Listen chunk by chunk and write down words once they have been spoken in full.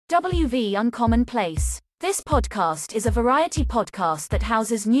WV Uncommon Place. This podcast is a variety podcast that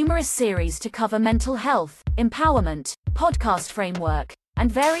houses numerous series to cover mental health, empowerment, podcast framework,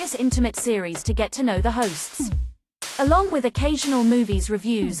 and various intimate series to get to know the hosts. Along with occasional movies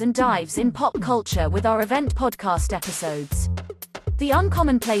reviews and dives in pop culture with our event podcast episodes. The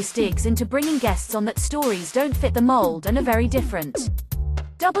Uncommon Place digs into bringing guests on that stories don't fit the mold and are very different.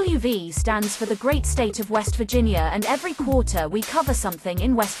 WV stands for the great state of West Virginia, and every quarter we cover something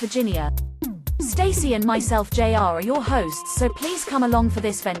in West Virginia. Stacy and myself, JR, are your hosts, so please come along for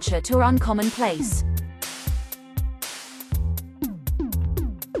this venture to our Uncommon Place.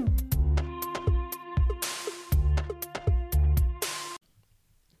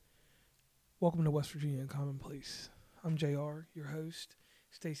 Welcome to West Virginia Uncommon Place. I'm JR, your host.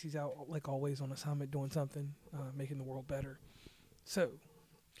 Stacy's out, like always, on assignment doing something, making the world better. So,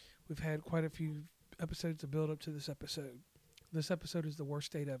 we've had quite a few episodes to build up to this episode. This episode is the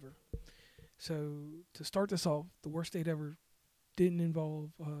worst date ever. So, to start this off, the worst date ever didn't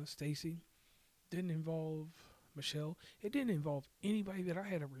involve Stacy, didn't involve Michelle. It didn't involve anybody that I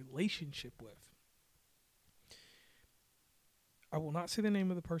had a relationship with. I will not say the name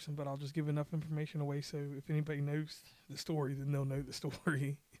of the person, but I'll just give enough information away so if anybody knows the story, then they'll know the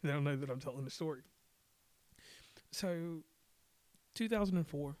story. They'll know that I'm telling the story. So,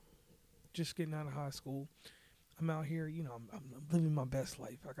 2004, just getting out of high school. I'm out here, I'm living my best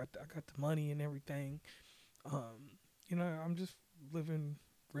life. I got the money and everything. I'm just living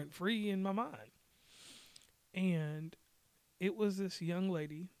rent-free in my mind. And it was this young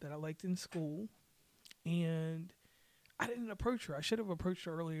lady that I liked in school, and I didn't approach her. I should have approached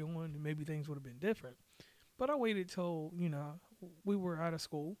her early on, and maybe things would have been different. But I waited till, we were out of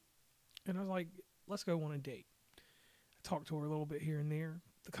school, and I was like, let's go on a date. I talked to her a little bit here and there.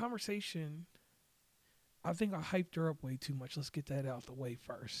 The conversation, I think I hyped her up way too much. Let's get that out the way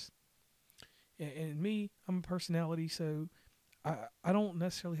first. And me, I'm a personality, so I don't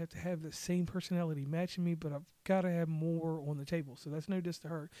necessarily have to have the same personality matching me, but I've got to have more on the table. So that's no diss to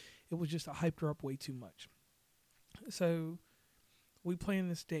her. It was just I hyped her up way too much. So we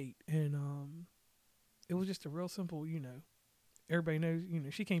planned this date, and it was just a real simple, everybody knows,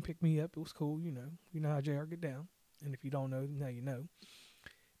 she can't pick me up. It was cool, you know how JR get down. And if you don't know, now you know.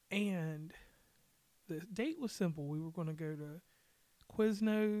 And the date was simple. We were going to go to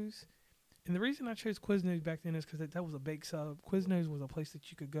Quiznos. And the reason I chose Quiznos back then is because that was a bake sub. Quiznos was a place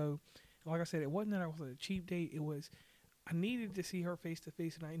that you could go. And like I said, it wasn't that I was a cheap date. It was I needed to see her face to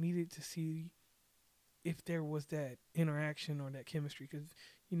face, and I needed to see if there was that interaction or that chemistry. Because,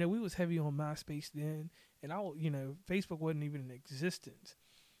 we was heavy on MySpace then. And Facebook wasn't even in existence.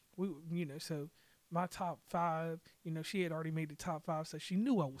 So my top 5, she had already made the top 5, so she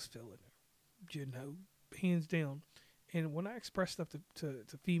knew I was feeling her, hands down. And when I express stuff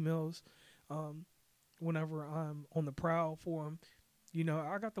to females, whenever I'm on the prowl for them,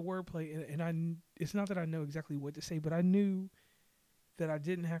 I got the wordplay, and it's not that I know exactly what to say, but I knew that I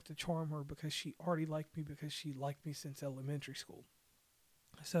didn't have to charm her because she already liked me, because she liked me since elementary school.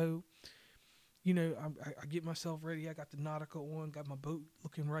 So, I get myself ready. I got the Nautica on, got my boat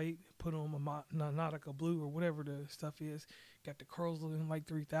looking right, put on my Nautica blue or whatever the stuff is, got the curls looking like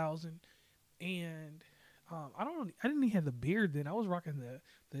 3000. And I didn't even have the beard then. I was rocking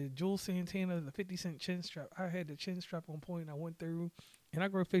the Jules Santana, the 50 Cent chin strap. I had the chin strap on point. I went through, and I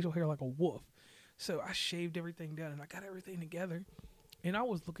grew facial hair like a wolf. So I shaved everything down, and I got everything together. And I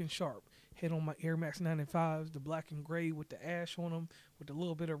was looking sharp. Had on my Air Max 95s, the black and gray with the ash on them, with a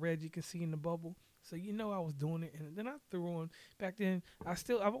little bit of red you can see in the bubble. So I was doing it. And then I threw on, back then,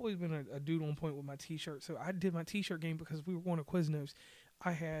 I've always been a dude on point with my T-shirt. So I did my T-shirt game because we were going to Quiznos.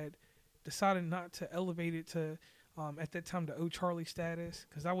 I had decided not to elevate it to, at that time, the O'Charlie status,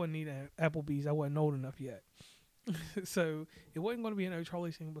 because I wasn't eating Applebee's. I wasn't old enough yet. So it wasn't going to be an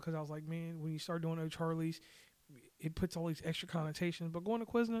O'Charlie thing, because I was like, man, when you start doing O'Charlie's, it puts all these extra connotations. But going to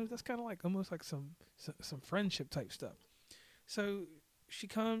Quiznos, that's kind of like almost like some friendship type stuff. So she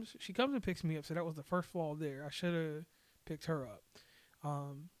comes and picks me up. So that was the first flaw there. I should have picked her up.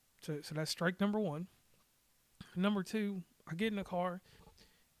 So that's strike number 1. Number 2, I get in the car,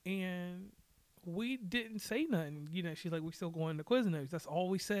 and we didn't say nothing. She's like, we still going to Quiznos. That's all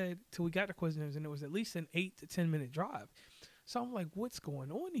we said till we got to Quiznos, and it was at least an 8 to 10 minute drive. So I'm like, what's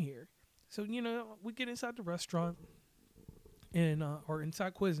going on here? So, we get inside the restaurant, and or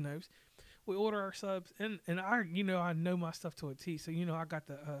inside Quiznos. We order our subs, and I know my stuff to a T. So, I got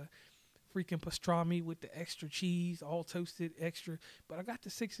the freaking pastrami with the extra cheese, all toasted, extra. But I got the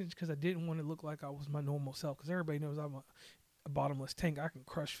 6-inch because I didn't want to look like I was my normal self, because everybody knows I'm a bottomless tank. I can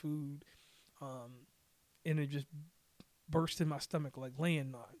crush food, and it just burst in my stomach like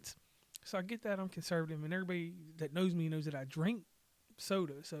landmines. So I get that I'm conservative, and everybody that knows me knows that I drink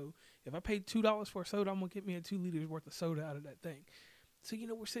soda. So if I paid $2 for a soda, I'm gonna get me a 2 liters worth of soda out of that thing. So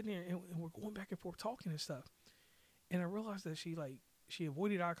we're sitting there and we're going back and forth talking and stuff, and I realized that she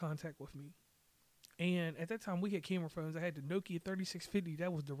avoided eye contact with me. And at that time, we had camera phones. I had the Nokia 3650.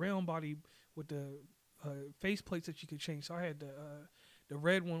 That was the round body with the face plates that you could change. So I had the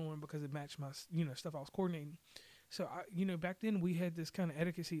red one because it matched my stuff I was coordinating. So back then we had this kind of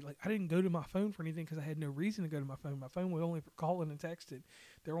etiquette. Like, I didn't go to my phone for anything because I had no reason to go to my phone. My phone was only for calling and texting.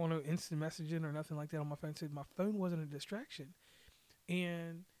 There were no instant messaging or nothing like that on my phone. So my phone wasn't a distraction.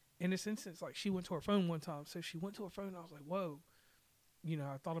 And in this instance, like, she went to her phone one time. So she went to her phone, and I was like, whoa.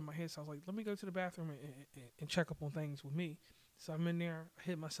 I thought in my head, so I was like, let me go to the bathroom and check up on things with me. So I'm in there, I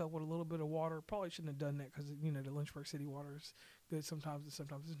hit myself with a little bit of water. Probably shouldn't have done that because, the Lynchburg City water is good sometimes and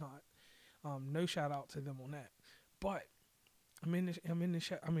sometimes it's not. No shout out to them on that. But I'm in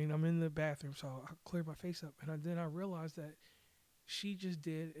the bathroom, so I cleared my face up. And then I realized that she just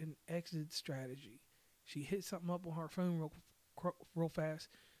did an exit strategy. She hit something up on her phone real fast.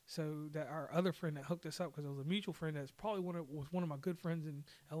 So that our other friend that hooked us up, because it was a mutual friend that's probably was one of my good friends in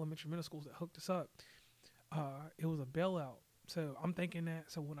elementary middle schools that hooked us up. It was a bailout. So I'm thinking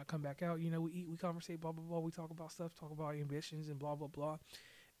that. So when I come back out, we eat, we conversate, blah blah blah. We talk about stuff, talk about ambitions and blah blah blah.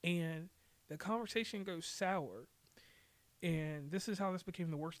 And the conversation goes sour. And this is how this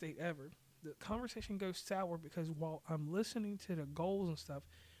became the worst date ever. The conversation goes sour because while I'm listening to the goals and stuff,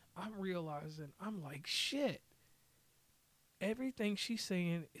 I'm realizing I'm like, shit. Everything she's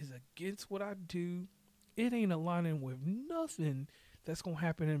saying is against what I do. It ain't aligning with nothing that's going to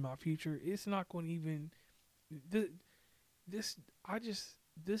happen in my future. It's not going to even... This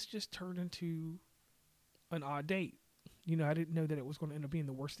just turned into an odd date. I didn't know that it was going to end up being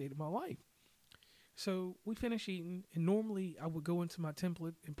the worst date of my life. So we finished eating, and normally I would go into my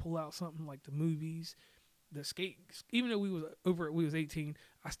template and pull out something like the movies, the skate. Even though we was 18,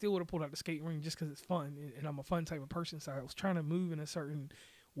 I still would have pulled out the skate ring just because it's fun, and I'm a fun type of person. So I was trying to move in a certain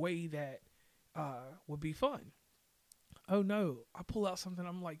way that would be fun. Oh no! I pull out something.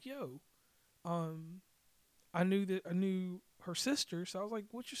 I'm like, yo, I knew her sister, so I was like,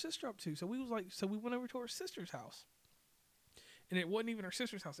 what's your sister up to? So we went over to her sister's house. And it wasn't even her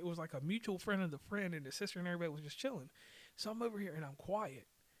sister's house. It was like a mutual friend of the friend, and the sister and everybody was just chilling. So I'm over here and I'm quiet.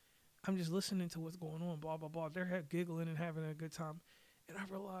 I'm just listening to what's going on, blah, blah, blah. They're giggling and having a good time. And I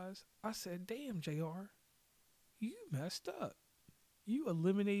realized, I said, damn, JR, you messed up. You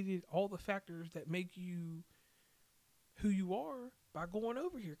eliminated all the factors that make you who you are by going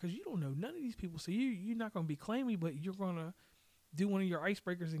over here, because you don't know none of these people. So you're not going to be claiming, but you're going to do one of your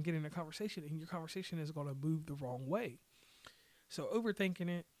icebreakers and get in a conversation, and your conversation is going to move the wrong way. So overthinking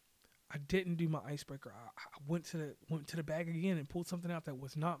it, I didn't do my icebreaker. I went to the bag again and pulled something out that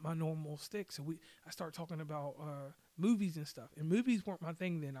was not my normal stick. So I started talking about movies and stuff. And movies weren't my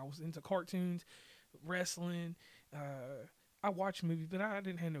thing then. I was into cartoons, wrestling. I watched movies, but I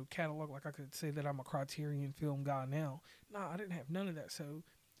didn't have no catalog like I could say that I'm a Criterion film guy now. Nah, I didn't have none of that. So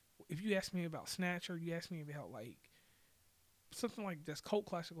if you ask me about Snatcher, you ask me about like something like this cult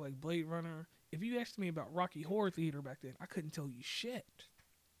classic like Blade Runner. If you asked me about Rocky Horror Theater back then, I couldn't tell you shit.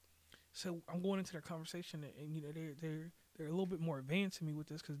 So I'm going into their conversation, and they're a little bit more advanced to me with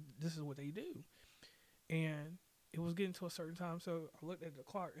this because this is what they do. And it was getting to a certain time, so I looked at the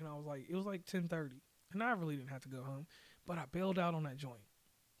clock and I was like, it was like 10:30, and I really didn't have to go home, but I bailed out on that joint.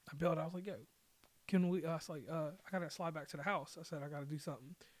 I was like, yo, can we? I was like, I gotta slide back to the house. I said I gotta do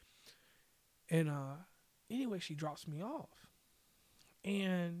something. And anyway, she drops me off,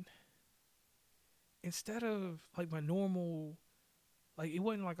 and instead of like my normal, like, it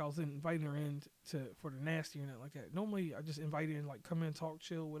wasn't like I was inviting her in for the nasty or nothing like that. Normally I just invite in, like, come in, talk,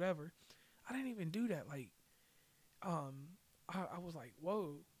 chill, whatever. I didn't even do that. Like, I was like,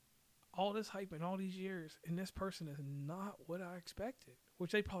 whoa, all this hype in all these years, and this person is not what I expected.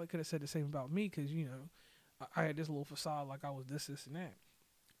 Which they probably could have said the same about me, because I had this little facade like I was this and that.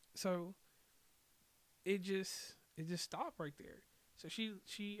 So it just stopped right there. So she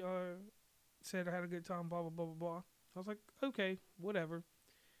said I had a good time, blah, blah, blah, blah, blah. I was like, okay, whatever.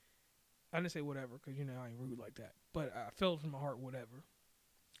 I didn't say whatever because, I ain't rude like that. But I felt from my heart, whatever.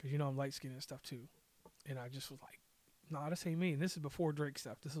 Because, I'm light-skinned and stuff, too. And I just was like, nah, this ain't me. And this is before Drake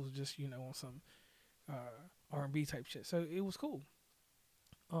stuff. This was just, on some R&B type shit. So it was cool.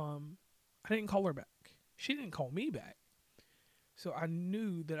 I didn't call her back. She didn't call me back. So I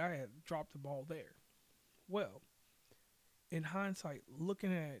knew that I had dropped the ball there. Well, in hindsight,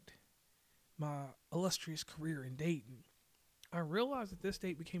 looking at my illustrious career in dating, I realized that this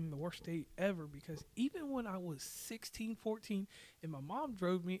date became the worst date ever because even when I was 16, 14, and my mom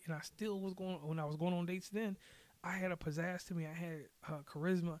drove me, and I still was when I was going on dates then, I had a pizzazz to me. I had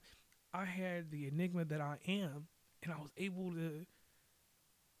charisma. I had the enigma that I am, and I was able to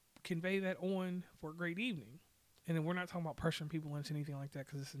convey that on for a great evening. And then we're not talking about pressuring people into anything like that,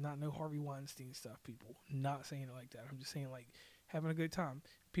 because this is not no Harvey Weinstein stuff, people. Not saying it like that. I'm just saying, like, having a good time,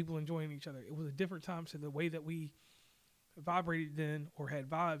 people enjoying each other. It was a different time, so the way that we vibrated then or had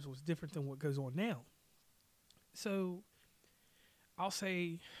vibes was different than what goes on now. So I'll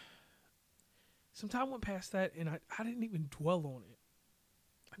say some time went past that, and I didn't even dwell on it.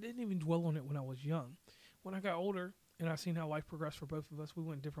 I didn't even dwell on it when I was young. When I got older and I seen how life progressed for both of us, we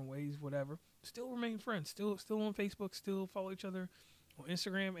went different ways, whatever. Still remain friends. Still on Facebook. Still follow each other on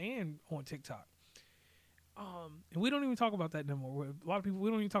Instagram and on TikTok. And we don't even talk about that no more. A lot of people, we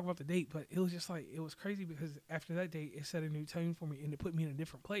don't even talk about the date, but it was just like, it was crazy because after that date, it set a new tone for me and it put me in a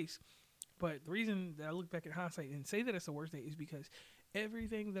different place. But the reason that I look back at hindsight and say that it's the worst date is because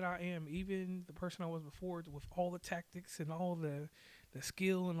everything that I am, even the person I was before, with all the tactics and all the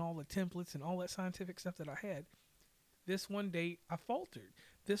skill and all the templates and all that scientific stuff that I had, this one date I faltered.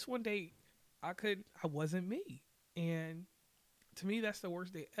 This one date I wasn't me. And to me, that's the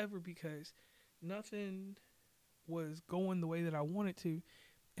worst date ever because nothing was going the way that I wanted to,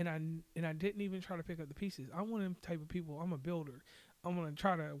 and I didn't even try to pick up the pieces. I'm one of them type of people. I'm a builder. I'm gonna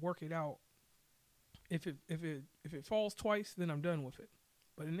try to work it out. If it falls twice, then I'm done with it.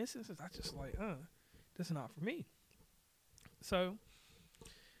 But in this instance, I just like, this is not for me. So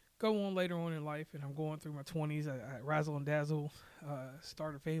go on later on in life, and I'm going through my 20s. I razzle and dazzle,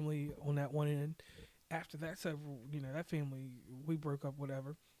 start a family on that one end. After that, that family, we broke up,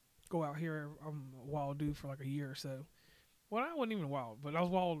 whatever. Go out here, I'm a wild dude for like a year or so. Well, I wasn't even wild, but I was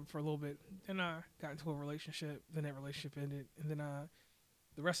wild for a little bit. Then I got into a relationship, then that relationship ended, and then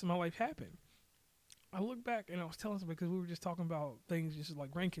the rest of my life happened. I look back, and I was telling somebody, because we were just talking about things, just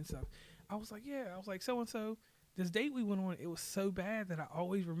like ranking stuff. I was like, so-and-so, this date we went on, it was so bad that I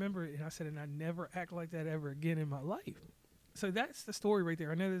always remember it, and I said, and I never act like that ever again in my life. So that's the story right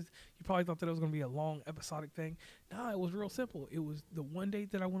there. I know you probably thought that it was going to be a long episodic thing. No, it was real simple. It was the one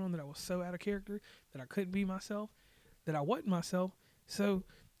date that I went on that I was so out of character that I couldn't be myself, that I wasn't myself. So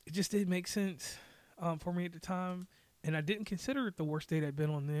it just didn't make sense for me at the time. And I didn't consider it the worst date I'd been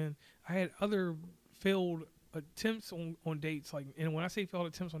on then. I had other failed attempts on dates. And when I say failed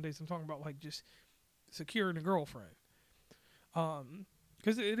attempts on dates, I'm talking about like just securing a girlfriend.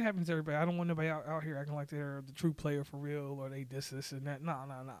 Because it happens to everybody. I don't want nobody out here acting like they're the true player for real or they this and that. Nah.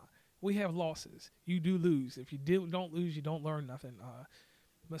 We have losses. You do lose. If you don't lose, you don't learn nothing.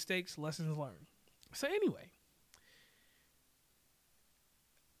 Mistakes, lessons learned. So anyway,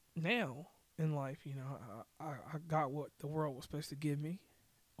 now in life, I got what the world was supposed to give me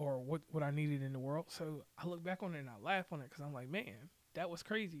or what I needed in the world. So I look back on it and I laugh on it because I'm like, man, that was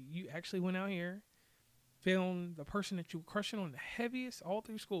crazy. You actually went out here, found the person that you were crushing on the heaviest all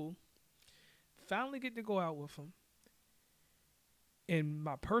through school, finally get to go out with them. And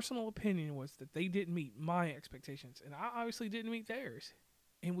my personal opinion was that they didn't meet my expectations. And I obviously didn't meet theirs.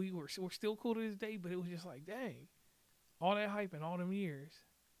 And we're still cool to this day, but it was just like, dang, all that hype and all them years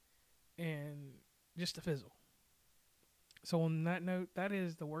and just to fizzle. So on that note, that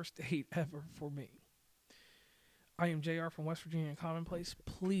is the worst date ever for me. I am JR from West Virginia and Commonplace.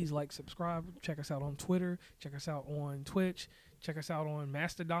 Please like, subscribe. Check us out on Twitter. Check us out on Twitch. Check us out on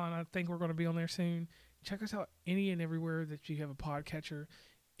Mastodon. I think we're going to be on there soon. Check us out any and everywhere that you have a podcatcher.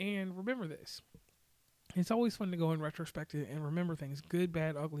 And remember this. It's always fun to go in retrospective and remember things, good,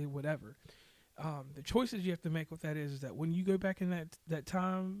 bad, ugly, whatever. The choices you have to make with that is that when you go back in that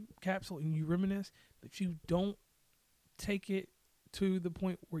time capsule and you reminisce, that you don't take it to the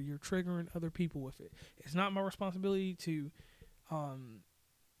point where you're triggering other people with it. It's not my responsibility to,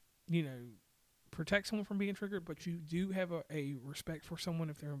 protect someone from being triggered, but you do have a respect for someone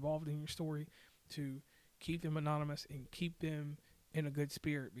if they're involved in your story to keep them anonymous and keep them in a good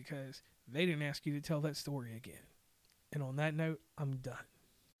spirit because they didn't ask you to tell that story again. And on that note, I'm done.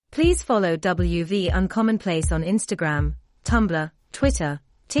 Please follow WV Uncommonplace on Instagram, Tumblr, Twitter,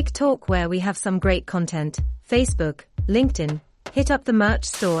 TikTok where we have some great content, Facebook, LinkedIn. Hit up the merch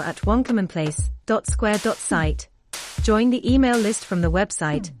store at oncommonplace.square.site. Join the email list from the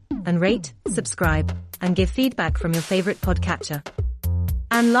website, and rate, subscribe, and give feedback from your favorite podcatcher.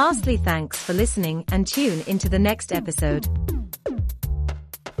 And lastly, thanks for listening and tune into the next episode.